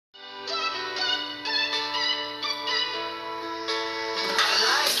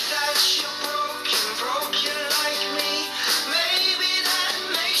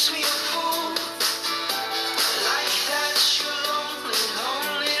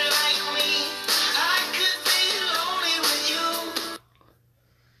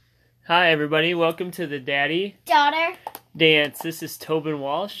Hi everybody, welcome to the Daddy Daughter Dance. This is Tobin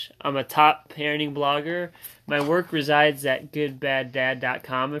Walsh. I'm a top parenting blogger. My work resides at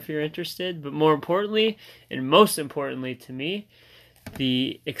goodbaddad.com if you're interested, but more importantly, and most importantly to me,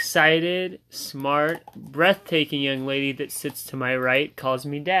 the excited, smart, breathtaking young lady that sits to my right calls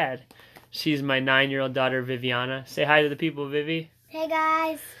me Dad. She's my 9-year-old daughter, Viviana. Say hi to the people, Vivi. Hey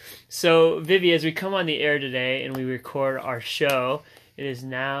guys. So, Vivi, as we come on the air today and we record our show, it is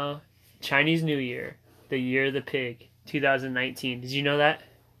now Chinese New Year, the year of the pig, 2019. Did you know that?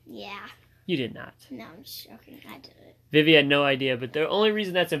 Yeah. You did not. No, I'm just joking. I did it. Vivi had no idea, but the only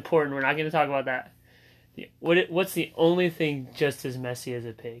reason that's important, we're not going to talk about that. What's the only thing just as messy as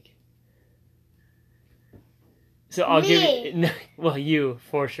a pig? So I'll give you... Well, you,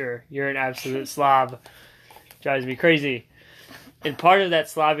 for sure. You're an absolute slob. Drives me crazy. And part of that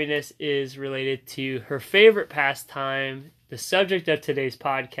slobbiness is related to her favorite pastime, the subject of today's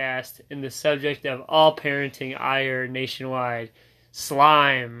podcast, and the subject of all parenting ire nationwide,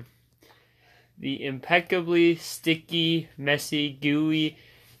 slime. The impeccably sticky, messy, gooey,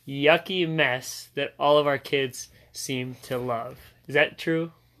 yucky mess that all of our kids seem to love. Is that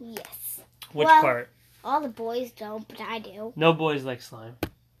true? Yes. Which part? All the boys don't, but I do. No boys like slime.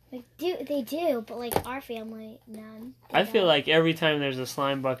 They do, but like our family, none. I feel like every time there's a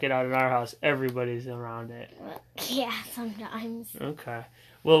slime bucket out at our house, everybody's around it. Yeah, sometimes. Okay.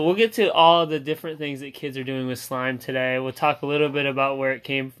 Well, we'll get to all the different things that kids are doing with slime today. We'll talk a little bit about where it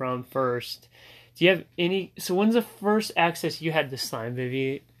came from first. Do you have any... So when's the first access you had to slime,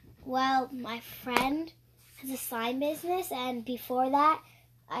 Vivi? Well, my friend has a slime business, and before that,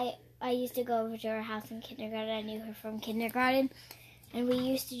 I used to go over to her house in kindergarten. I knew her from kindergarten. And we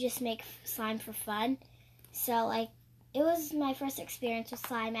used to just make slime for fun. So, like, it was my first experience with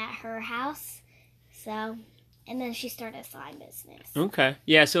slime at her house. So, and then she started a slime business. Okay.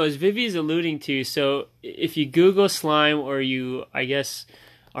 Yeah, so as Vivi's alluding to, so if you Google slime or you, I guess,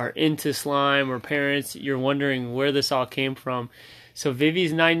 are into slime or parents, you're wondering where this all came from. So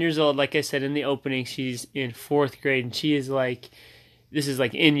Vivi's 9 years old. Like I said in the opening, she's in 4th grade. And she is like, this is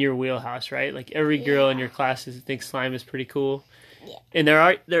like in your wheelhouse, right? Like every girl in your class thinks slime is pretty cool. Yeah. And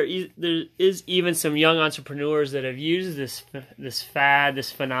there is even some young entrepreneurs that have used this fad,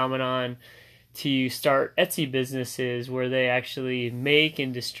 this phenomenon, to start Etsy businesses where they actually make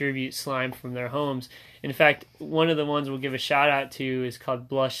and distribute slime from their homes. In fact, one of the ones we'll give a shout out to is called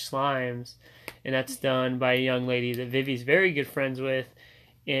Blush Slimes, and that's done by a young lady that Vivi's very good friends with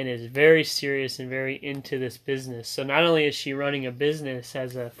and is very serious and very into this business. So not only is she running a business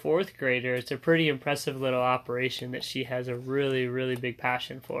as a 4th grader, it's a pretty impressive little operation that she has a really, really big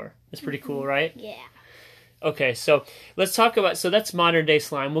passion for. That's pretty cool, right? Yeah. Okay, so let's talk about, so that's modern day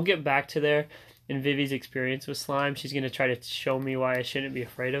slime. We'll get back to there in Vivi's experience with slime. She's going to try to show me why I shouldn't be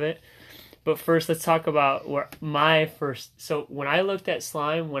afraid of it. But first, let's talk about so when I looked at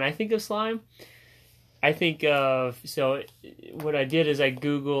slime, when I think of slime, I think of, so what I did is I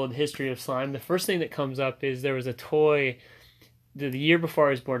Googled history of slime. The first thing that comes up is there was a toy, the year before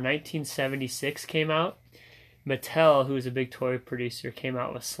I was born, 1976 came out. Mattel, who is a big toy producer, came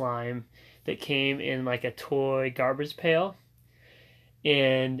out with slime that came in like a toy garbage pail.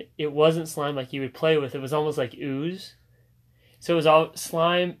 And it wasn't slime like you would play with. It was almost like ooze. So it was all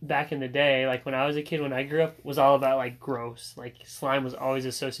slime back in the day, like when I was a kid, when I grew up, was all about like gross. Like slime was always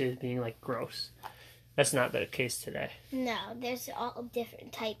associated with being like gross. That's not the case today. No, there's all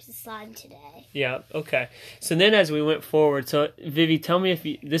different types of slime today. Yeah, okay. So then as we went forward, so Vivi, tell me if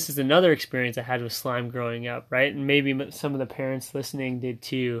this is another experience I had with slime growing up, right? And maybe some of the parents listening did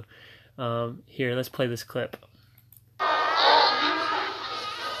too. Here, let's play this clip.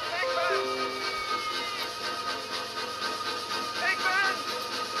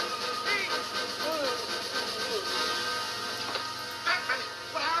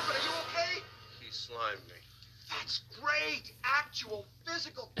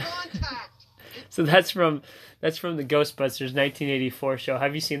 Physical contact. So that's from the Ghostbusters 1984 show.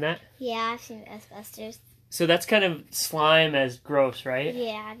 Have you seen that? Yeah, I've seen Ghostbusters. So that's kind of slime as gross, right?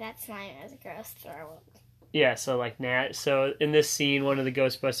 Yeah, that's slime as gross throw up. Yeah, so like so in this scene, one of the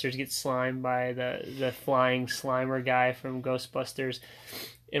Ghostbusters gets slimed by the flying Slimer guy from Ghostbusters,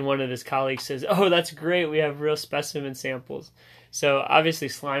 and one of his colleagues says, "Oh, that's great. We have real specimen samples." So obviously,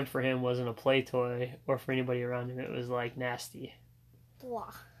 slime for him wasn't a play toy, or for anybody around him. It was like nasty.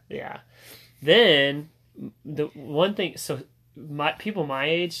 Blah. Yeah. Then the one thing, so people my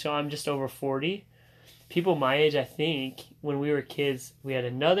age, so I'm just over 40. People my age, I think, when we were kids, we had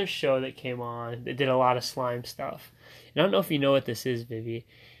another show that came on that did a lot of slime stuff. And I don't know if you know what this is, Vivi,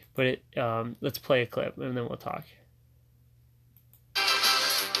 but let's play a clip and then we'll talk.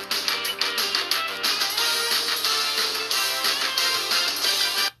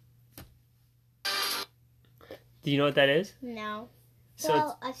 Do you know what that is? No. So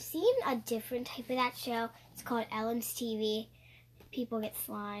Well, I've seen a different type of that show. It's called Ellen's TV. People get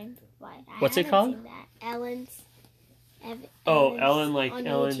slimed, but I What's it haven't called? seen that. Ellen's. Oh, Ellen's Ellen, like on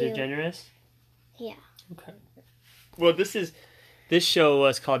Ellen YouTube. DeGeneres? Yeah. Okay. Well, this show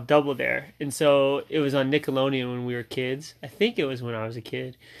was called Double Dare, and so it was on Nickelodeon when we were kids. I think it was when I was a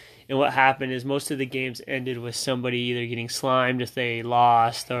kid. And what happened is most of the games ended with somebody either getting slimed if they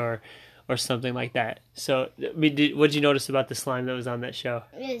lost or something like that. So, I mean, what did you notice about the slime that was on that show?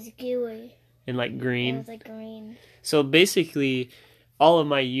 It was gooey. In like It green? was like green. So basically, all of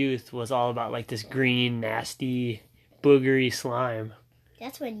my youth was all about like this green, nasty, boogery slime.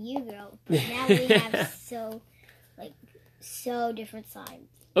 That's when you grew up. But now we have so different slimes.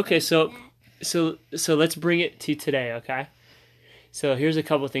 Okay, Like so let's bring it to today, okay? So here's a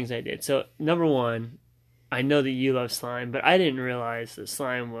couple things I did. So number one, I know that you love slime, but I didn't realize that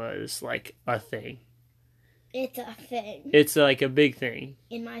slime was like a thing. it's a thing. It's like a big thing.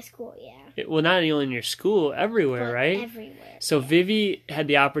 In my school, yeah. Well, not only in your school, everywhere, But right? everywhere. So Vivi had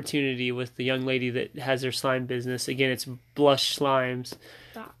the opportunity with the young lady that has her slime business. Again, it's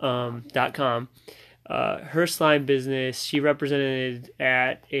blushslimes.com. Her slime business, she represented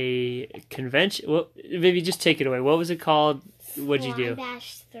at a convention. Well, Vivi, just take it away. What was it called? What'd you do? Slime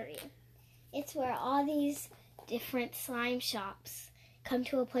Bash 3. It's where all these different slime shops come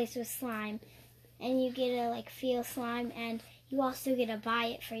to a place with slime, and you get to like feel slime, and you also get to buy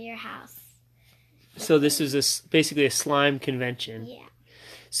it for your house. So this is basically a slime convention. Yeah.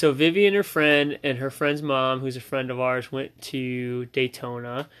 So Vivi and her friend's mom, who's a friend of ours, went to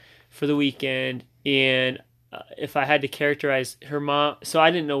Daytona for the weekend. And if I had to characterize her mom, so I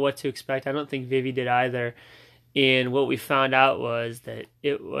didn't know what to expect. I don't think Vivi did either. And what we found out was that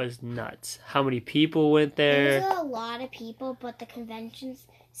it was nuts. How many people went there? There was a lot of people, but the convention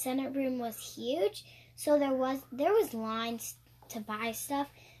center room was huge. So there was lines to buy stuff,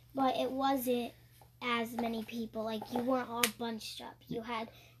 but it wasn't as many people. Like, you weren't all bunched up. You had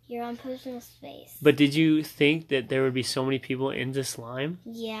your own personal space. But did you think that there would be so many people into slime?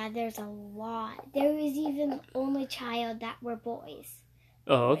 Yeah, there's a lot. There was even only child that were boys.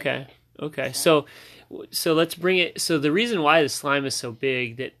 Oh, okay. Okay. So let's bring it. So the reason why the slime is so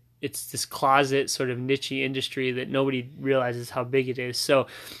big, that it's this closet sort of niche industry that nobody realizes how big it is. So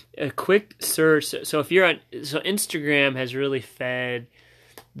a quick search. So if you're so Instagram has really fed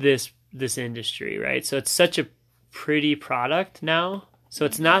this industry, right? So it's such a pretty product now. So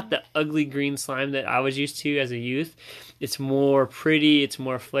it's not the ugly green slime that I was used to as a youth. It's more pretty. It's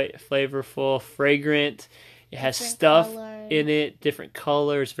more flavorful, fragrant. It has Different stuff colors. in it, different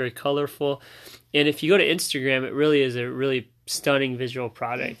colors, very colorful. And if you go to Instagram, it really is a really stunning visual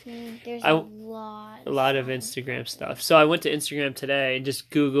product. There's a lot. A lot of Instagram stuff. So I went to Instagram today and just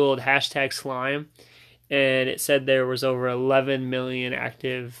Googled hashtag slime, and it said there was over 11 million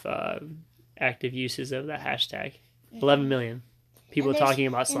active uses of that hashtag. 11 million people talking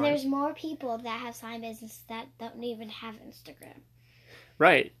about slime. And there's more people that have slime business that don't even have Instagram.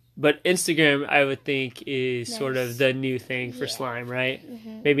 Right. But Instagram, I would think, is sort of Nice. the new thing for Yeah. slime, right?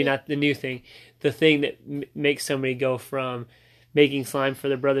 Mm-hmm. Maybe not the new thing. The thing that makes somebody go from making slime for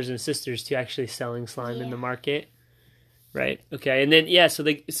their brothers and sisters to actually selling slime in Yeah. the market. Right? Okay. And then, yeah, so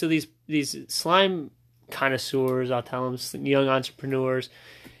these slime connoisseurs, I'll tell them, young entrepreneurs,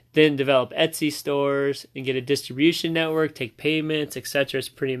 then develop Etsy stores and get a distribution network, take payments, etc. It's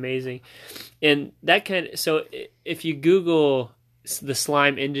pretty amazing. And that so if you Google the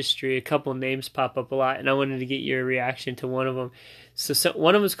slime industry, a couple names pop up a lot, and I wanted to get your reaction to one of them. So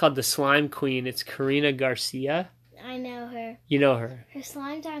one of them is called the Slime Queen. It's Karina Garcia. I know her. You know her. Her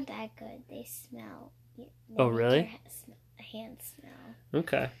slimes aren't that good. They smell. They Oh, make really? your hands smell.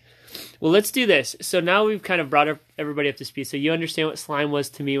 Okay. Well, let's do this. So now we've kind of brought everybody up to speed. So you understand what slime was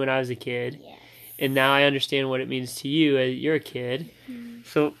to me when I was a kid. Yes. And now I understand what it means to you as you're a kid.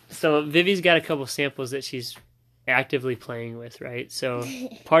 Mm-hmm. So Vivi's got a couple samples that she's actively playing with, right? So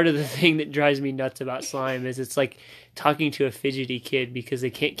part of the thing that drives me nuts about slime is it's like talking to a fidgety kid because they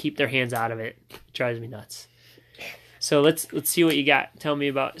can't keep their hands out of it. It drives me nuts. So let's see what you got. Tell me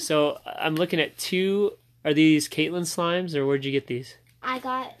about. So I'm looking at two. Are these Caitlin slimes, or where'd you get these? I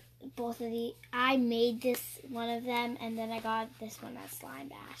got both of these. I made this one of them, and then I got this one at Slime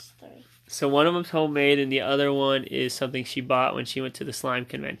Bash 3. So one of them's homemade, and the other one is something she bought when she went to the slime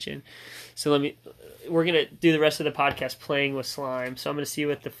convention. So we're gonna do the rest of the podcast playing with slime. So I'm gonna see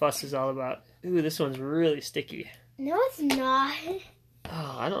what the fuss is all about. Ooh, this one's really sticky. No, it's not.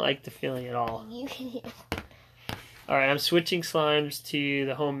 Oh, I don't like the feeling at all. You can. All right, I'm switching slimes to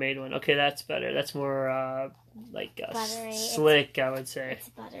the homemade one. Okay, that's better. That's more buttery. Slick, I would say. It's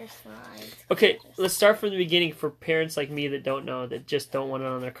butter slime. Okay, let's start from the beginning for parents like me that don't know, that just don't want it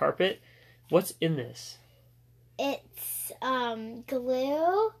on their carpet. What's in this? It's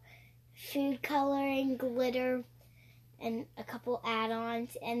glue, food coloring, glitter, and a couple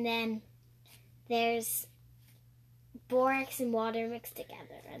add-ons, and then there's borax and water mixed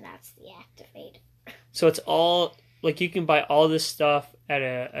together, and that's the activator. So it's all, like, you can buy all this stuff at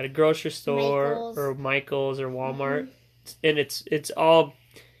a grocery store Michael's. or Michael's or Walmart, and it's all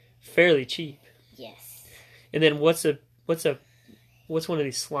fairly cheap. Yes. And then what's one of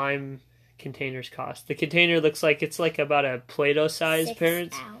these slime containers cost? The container looks like it's like about a Play-Doh size, 6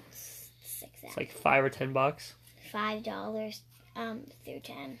 parents. ounce. 6 ounce. It's like $5 or $10. $5 through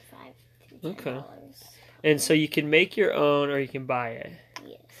 10. $5 through $10. Okay. And so you can make your own or you can buy it.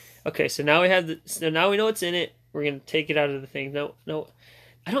 Yes. Okay, so now now we know what's in it. We're gonna take it out of the thing. No,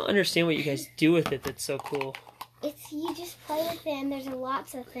 I don't understand what you guys do with it. That's so cool. You just play with it, and there's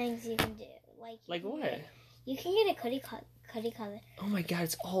lots of things you can do. Like what? You can get a cookie cutter. Oh my god,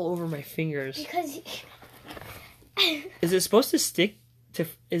 it's all over my fingers. Because Is it supposed to stick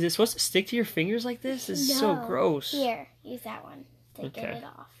to your fingers like this? This is so gross. Here, use that one to get Okay. it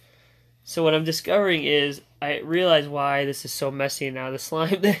off. So what I'm discovering is I realize why this is so messy now. The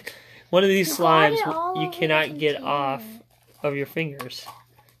slime, one of these You got slimes it all you over cannot the get container. off of your fingers.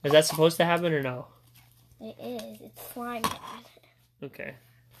 Is that supposed to happen or no? It is. It's slime bad. Okay.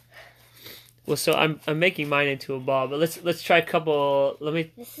 Well, so I'm making mine into a ball, but let's try a couple.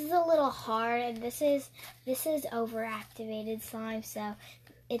 This is a little hard, and this is overactivated slime, so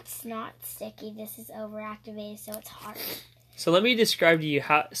it's not sticky. This is overactivated, so it's hard. So let me describe to you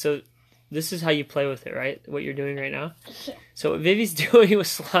how. So this is how you play with it, right? What you're doing right now. Yeah. So what Vivi's doing with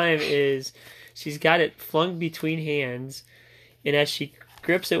slime is she's got it flung between hands, and as she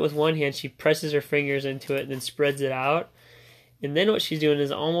grips it with one hand, she presses her fingers into it and then spreads it out. And then what she's doing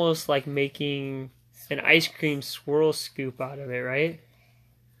is almost like making an ice cream swirl scoop out of it, right?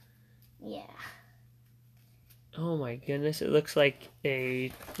 Yeah. Oh my goodness, it looks like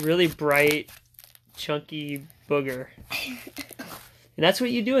a really bright, chunky booger. And that's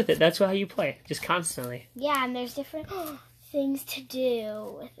what you do with it. That's how you play, just constantly. Yeah, and there's different things to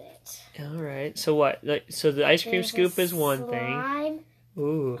do with it. All right. So what? So the ice cream There's scoop a is one thing. Slime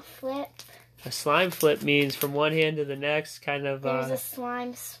Ooh. flip. A slime flip means from one hand to the next, kind of. There's a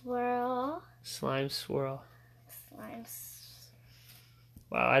slime swirl. Slime swirl. Slime.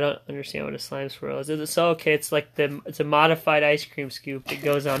 Wow, I don't understand what a slime swirl is. So okay, it's like it's a modified ice cream scoop that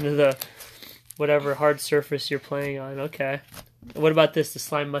goes onto the whatever hard surface you're playing on. Okay. What about this? The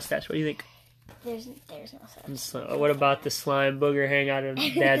slime mustache. What do you think? There's no such. What about the slime booger hang out of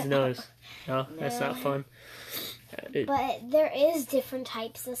Dad's nose? No, that's not fun. But there is different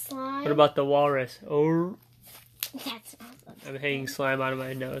types of slime. What about the walrus? Oh, That's not. I'm hanging slime out of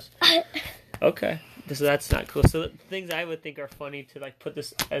my nose. Okay, so that's not cool. So the things I would think are funny to like put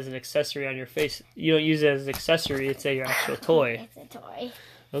this as an accessory on your face. You don't use it as an accessory. It's your actual toy. It's a toy.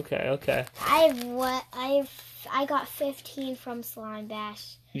 Okay. I got 15 from Slime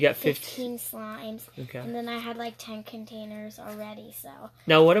Bash. You got 15 slimes. Okay. And then I had like 10 containers already, so.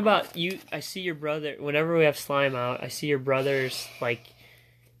 Now, what about you? I see your brother, whenever we have slime out, I see your brother's, like,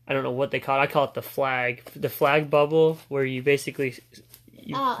 I don't know what they call it. I call it the flag bubble, where you basically,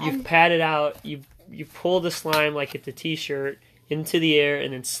 you pat it out, you pull the slime like it's a t-shirt into the air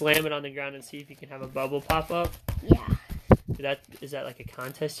and then slam it on the ground and see if you can have a bubble pop up. Yeah. Is that like a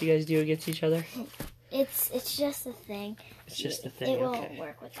contest you guys do against each other? It's just a thing. It's just a thing. It won't Okay.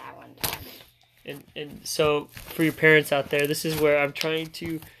 work with that one. And so for your parents out there, this is where I'm trying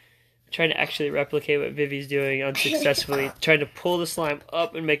to actually replicate what Vivi's doing unsuccessfully, trying to pull the slime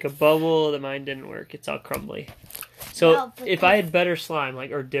up and make a bubble. That mine didn't work. It's all crumbly. So No, if I had better slime,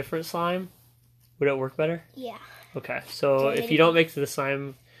 or different slime, would it work better? Yeah. Okay. So if you don't make the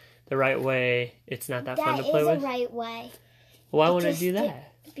slime the right way, it's not that fun to play That with. is the right way. Why would I do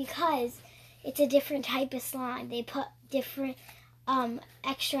that? Because it's a different type of slime. They put different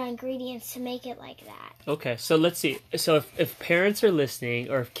extra ingredients to make it like that. Okay, so let's see. So if parents are listening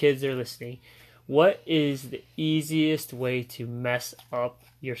or if kids are listening, what is the easiest way to mess up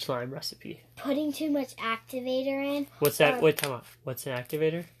your slime recipe? Putting too much activator in. What's that? Wait, time out. What's an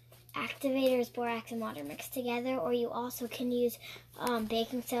activator? Activator is borax and water mixed together, or you also can use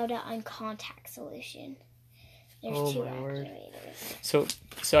baking soda and contact solution. There's 2 activators.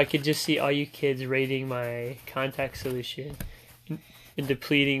 So I could just see all you kids rating my contact solution and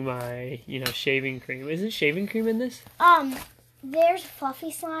depleting my, shaving cream. Isn't shaving cream in this? There's fluffy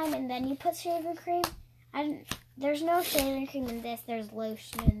slime, and then you put shaving cream. There's no shaving cream in this. There's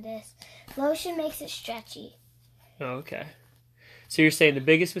lotion in this. Lotion makes it stretchy. Oh, okay. So you're saying the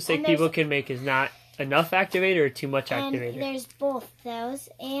biggest mistake And there's- people can make is not enough activator or too much And activator? there's both those.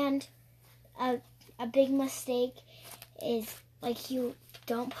 And a big mistake is like you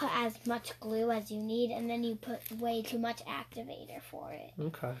don't put as much glue as you need, and then you put way too much activator for it.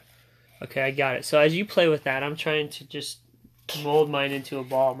 Okay. Okay, I got it. So as you play with that, I'm trying to just mold mine into a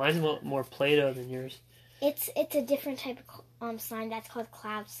ball. Mine's more Play-Doh than yours. It's a different type of slime that's called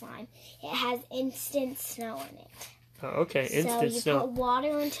cloud slime. It has instant snow in it. Oh, okay. Instant so you snow. put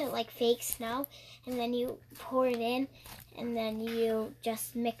water into like fake snow, and then you pour it in, and then you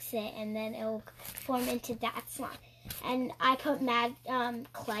just mix it, and then it'll form into that slime. And I put mad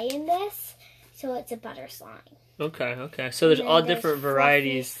clay in this, so it's a butter slime. Okay, okay. So there's And all then there's different fluffy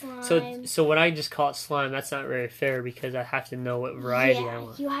varieties. So slime. so when I just call it slime, that's not very fair because I have to know what variety I Yeah,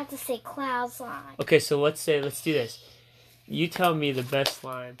 want. you have to say cloud slime. Okay, so let's do this. You tell me the best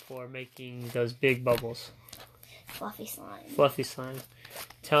slime for making those big bubbles. Fluffy slime. Fluffy slime.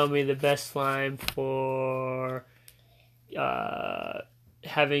 Tell me the best slime for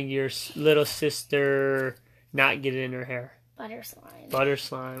having your little sister not get it in her hair. Butter slime. Butter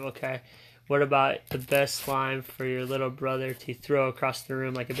slime, okay. What about the best slime for your little brother to throw across the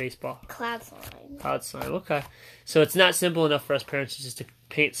room like a baseball? Cloud slime. Cloud slime, okay. So it's not simple enough for us parents just to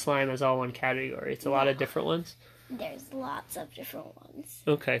paint slime as all one category. It's a lot of different ones. There's lots of different ones.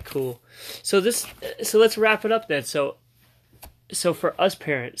 Okay, cool. So let's wrap it up then. So for us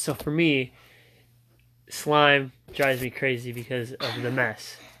parents, so for me, slime drives me crazy because of the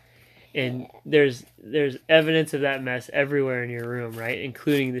mess. And there's evidence of that mess everywhere in your room, right?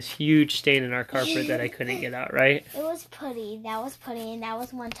 Including this huge stain in our carpet that I couldn't get out, right? It was putty. That was putty, and that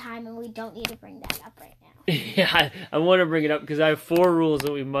was one time, and we don't need to bring that up right now. Yeah, I want to bring it up because I have 4 rules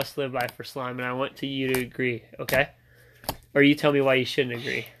that we must live by for slime, and I want you to agree, okay? Or you tell me why you shouldn't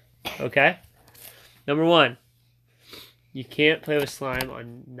agree, okay? Number 1, you can't play with slime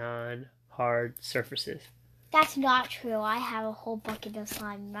on non-hard surfaces. That's not true. I have a whole bucket of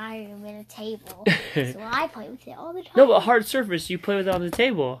slime in my room and a table, so I play with it all the time. No, but hard surface, you play with it on the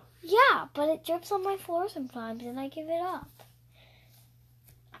table. Yeah, but it drips on my floor sometimes, and I give it up.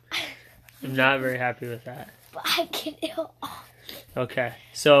 I'm not very happy with that. But I get it off. Okay,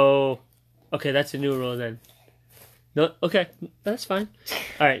 so, that's a new rule then. No, okay, that's fine.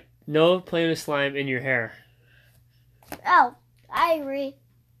 All right, no playing with slime in your hair. Oh, I agree.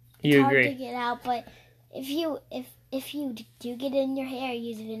 You It's hard agree? to get out, but if you do get it in your hair,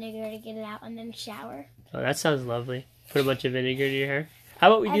 use vinegar to get it out, and then shower. Oh, that sounds lovely. Put a bunch of vinegar in your hair. How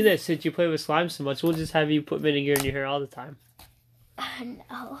about we do this? Since you play with slime so much, we'll just have you put vinegar in your hair all the time.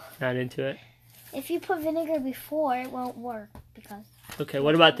 No. Not into it? If you put vinegar before, it won't work because. Okay,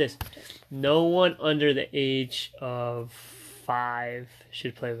 what about this? No one under the age of 5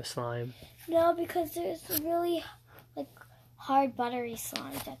 should play with slime. No, because there's really hard buttery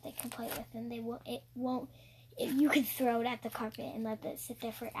slimes that they can play with, and you can throw it at the carpet and let it sit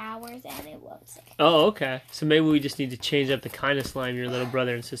there for hours, and it won't stick. Oh, okay. So maybe we just need to change up the kind of slime your little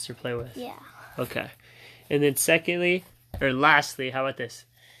brother and sister play with. Yeah. Okay. And then lastly, how about this?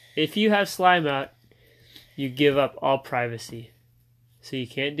 If you have slime out, you give up all privacy. So you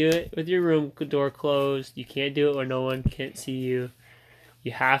can't do it with your room door closed. You can't do it where no one can see you.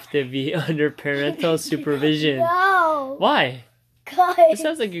 You have to be under parental supervision. No. Why? Because This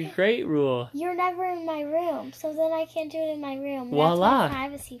sounds like a great rule. you're never in my room, so then I can't do it in my room. Voila. That's my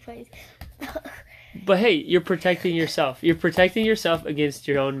privacy place. But hey, you're protecting yourself. You're protecting yourself against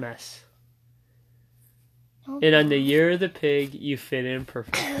your own mess. And on the Year of the Pig, you fit in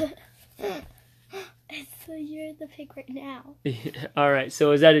perfect. It's the Year of the Pig right now. All right,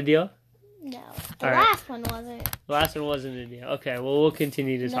 so is that a deal? No. All The right. last one wasn't. The last one wasn't a deal. Okay, well, we'll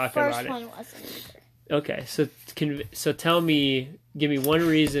continue to And talk the first about it. one wasn't either. Okay, so tell me, give me one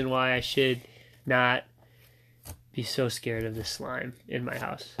reason why I should not be so scared of this slime in my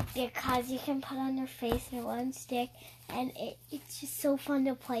house. Because you can put on your face and it won't stick, and it's just so fun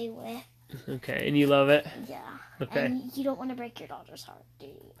to play with. Okay, and you love it? Yeah. Okay. And you don't want to break your daughter's heart, do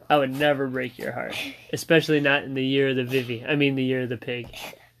you? I would never break your heart, especially not in the Year of the Vivi. I mean, the Year of the Pig.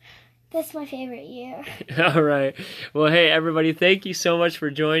 That's my favorite year. All right. Well, hey, everybody, thank you so much for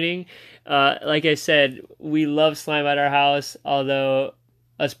joining. Like I said, we love slime at our house, although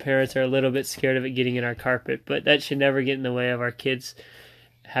us parents are a little bit scared of it getting in our carpet, but that should never get in the way of our kids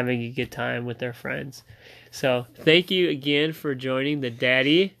having a good time with their friends. So thank you again for joining the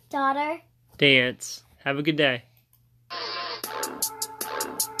Daddy Daughter. Dance. Have a good day.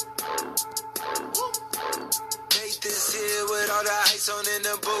 Nathan's here with all the ice on in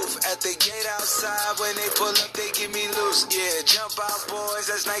the booth. roof. At the gate outside, when they pull up, they give me loose. Yeah, jump out, boys.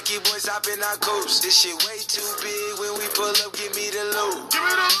 That's Nike boys hopping our coast. This shit way too big. When we pull up, give me the loot. Give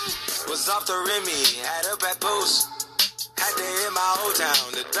me the loot. Was off the Remy, had up at post. Had to hit my old town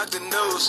to duck the news.